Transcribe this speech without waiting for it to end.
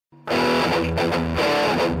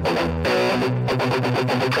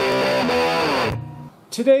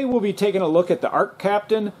Today we'll be taking a look at the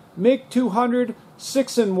ARCCAPTAIN MIG200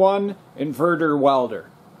 6-in-1 inverter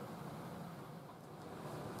welder.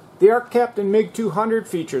 The ARCCAPTAIN MIG200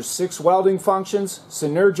 features 6 welding functions: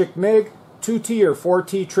 synergic MIG, 2T or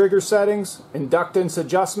 4T trigger settings, inductance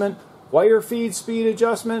adjustment, wire feed speed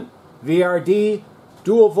adjustment, VRD,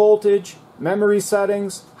 dual voltage, memory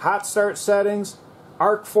settings, hot start settings,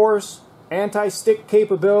 arc force, anti-stick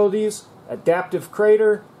capabilities, adaptive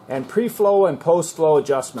crater, and pre-flow and post-flow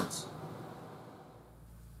adjustments.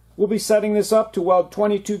 We'll be setting this up to weld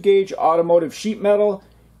 22 gauge automotive sheet metal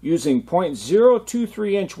using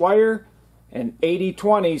 0.023 inch wire and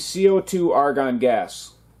 80/20 CO2 argon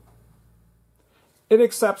gas. It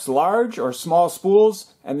accepts large or small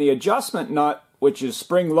spools, and the adjustment nut, which is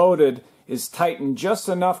spring loaded, is tightened just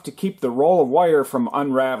enough to keep the roll of wire from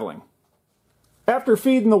unraveling. After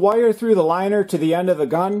feeding the wire through the liner to the end of the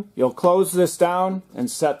gun, you'll close this down and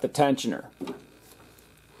set the tensioner.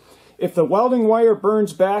 If the welding wire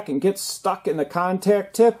burns back and gets stuck in the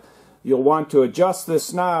contact tip, you'll want to adjust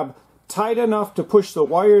this knob tight enough to push the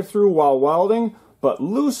wire through while welding, but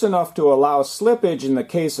loose enough to allow slippage in the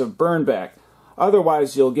case of burn back.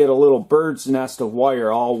 Otherwise, you'll get a little bird's nest of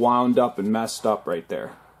wire all wound up and messed up right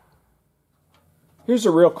there. Here's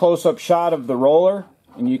a real close-up shot of the roller,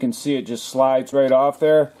 and you can see it just slides right off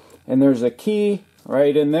there. And there's a key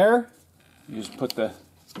right in there. You just put the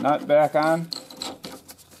nut back on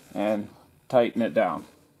and tighten it down.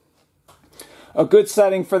 A good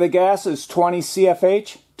setting for the gas is 20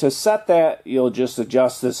 CFH. To set that, you'll just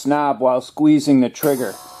adjust this knob while squeezing the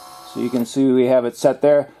trigger. So you can see we have it set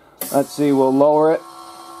there. Let's see, we'll lower it,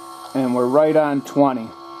 and we're right on 20.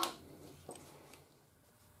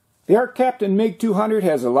 The ARCCAPTAIN MIG200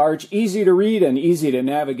 has a large, easy to read and easy to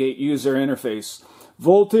navigate user interface.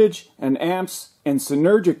 Voltage and amps in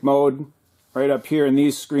synergic mode, right up here in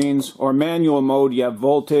these screens, or manual mode, you have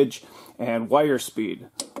voltage and wire speed.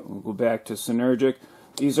 We'll go back to synergic.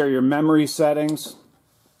 These are your memory settings.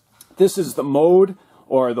 This is the mode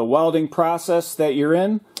or the welding process that you're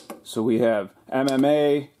in. So we have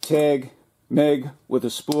MMA, TIG, MIG with a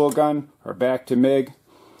spool gun, or back to MIG.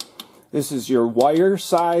 This is your wire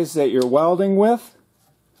size that you're welding with.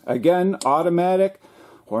 Again, automatic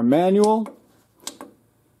or manual.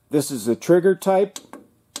 This is the trigger type.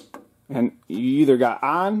 And you either got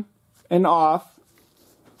on and off,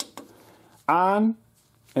 on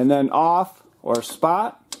and then off or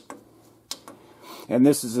spot. And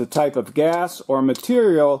this is the type of gas or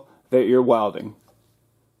material that you're welding.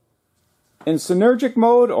 In synergic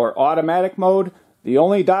mode or automatic mode, the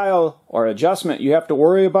only dial or adjustment you have to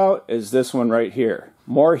worry about is this one right here.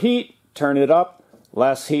 More heat, turn it up.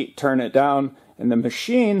 Less heat, turn it down. And the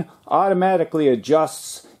machine automatically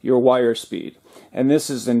adjusts your wire speed. And this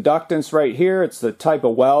is inductance right here. It's the type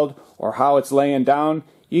of weld or how it's laying down.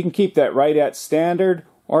 You can keep that right at standard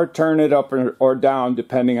or turn it up or down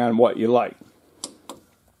depending on what you like.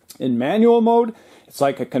 In manual mode, it's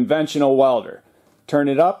like a conventional welder. Turn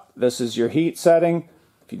it up. This is your heat setting.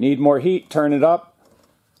 If you need more heat, turn it up.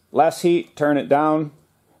 Less heat, turn it down,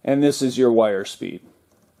 and this is your wire speed.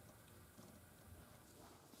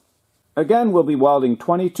 Again, we'll be welding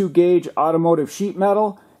 22 gauge automotive sheet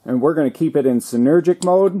metal, and we're going to keep it in synergic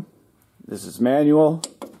mode. This is manual,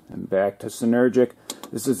 and back to synergic.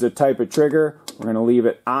 This is the type of trigger. We're going to leave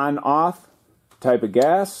it on-off type of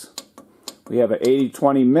gas. We have an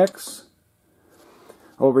 80/20 mix.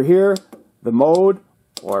 Over here, the mode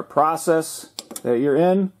or process that you're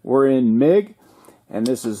in, we're in MIG. And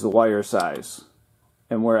this is the wire size.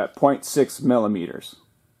 And we're at 0.6 millimeters.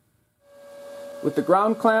 With the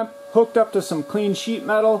ground clamp hooked up to some clean sheet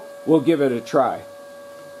metal, we'll give it a try.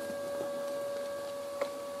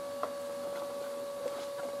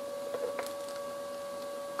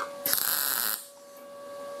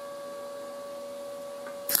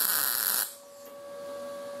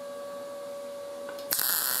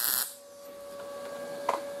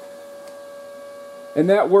 And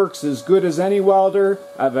that works as good as any welder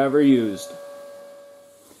I've ever used.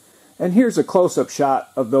 And here's a close-up shot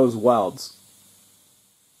of those welds.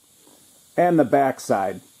 And the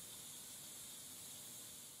backside.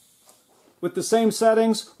 With the same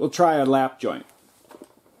settings, we'll try a lap joint.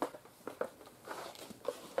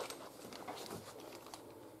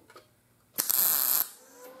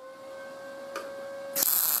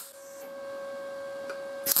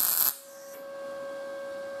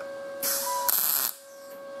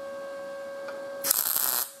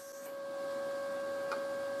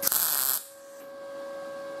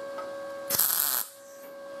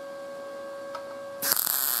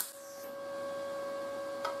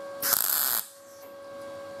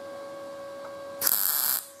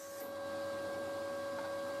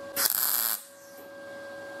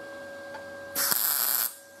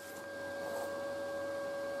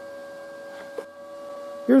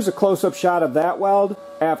 Here's a close-up shot of that weld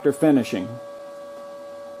after finishing.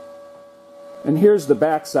 And here's the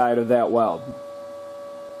back side of that weld.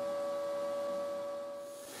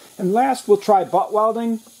 And last we'll try butt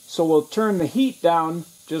welding, so we'll turn the heat down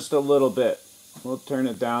just a little bit. We'll turn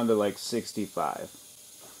it down to like 65.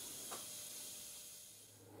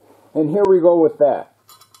 And here we go with that.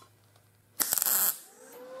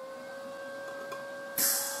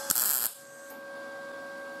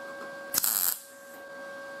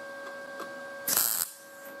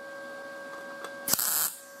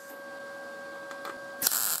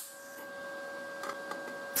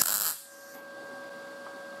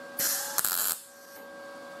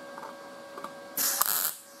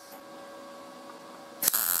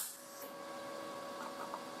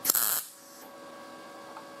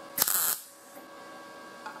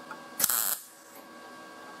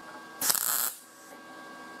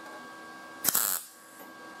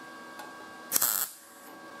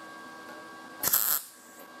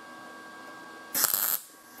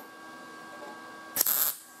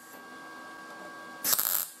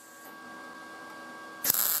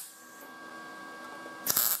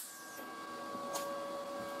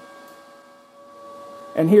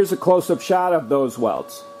 And here's a close-up shot of those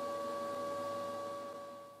welds.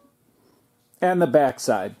 And the back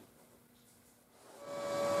side.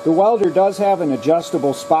 The welder does have an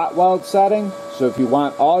adjustable spot weld setting, so if you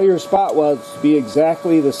want all your spot welds to be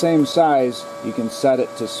exactly the same size, you can set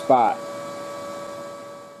it to spot.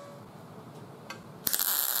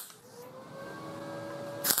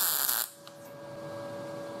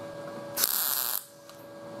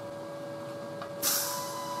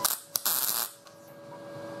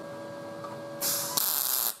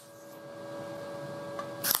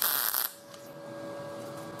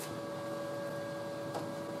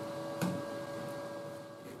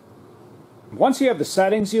 Once you have the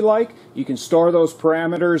settings you like, you can store those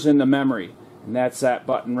parameters in the memory. And that's that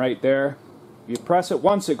button right there. If you press it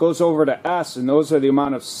once, it goes over to S, and those are the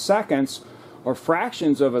amount of seconds or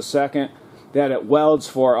fractions of a second that it welds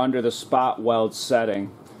for under the spot weld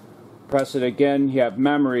setting. Press it again, you have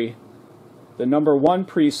memory. The number 1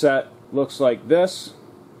 preset looks like this.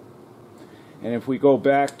 And if we go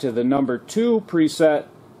back to the number 2 preset,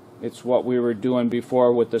 it's what we were doing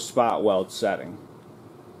before with the spot weld setting.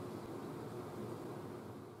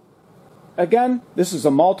 Again, this is a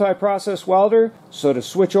multi-process welder, so to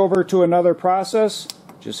switch over to another process,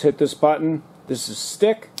 just hit this button. This is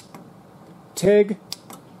stick, TIG,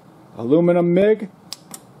 aluminum MIG,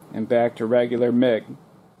 and back to regular MIG.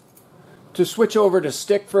 To switch over to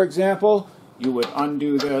stick, for example, you would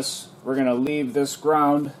undo this. We're going to leave this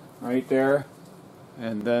ground right there,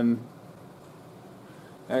 and then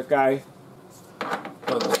that guy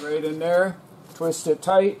goes right in there, twist it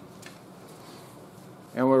tight,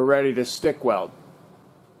 and we're ready to stick weld.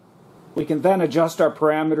 We can then adjust our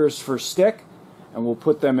parameters for stick, and we'll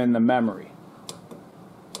put them in the memory.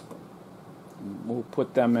 We'll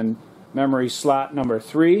put them in memory slot number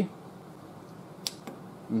 3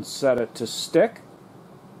 and set it to stick,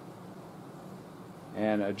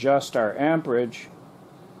 and adjust our amperage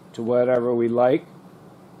to whatever we like,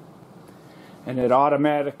 and it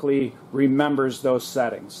automatically remembers those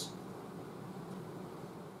settings.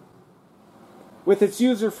 With its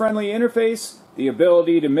user-friendly interface, the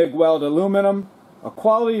ability to MIG weld aluminum, a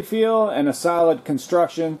quality feel, and a solid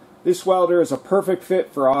construction, this welder is a perfect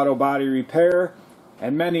fit for auto body repair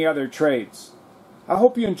and many other trades. I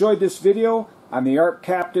hope you enjoyed this video on the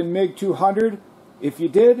ARCCAPTAIN MIG200. If you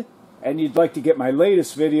did, and you'd like to get my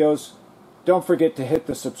latest videos, don't forget to hit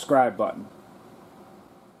the subscribe button.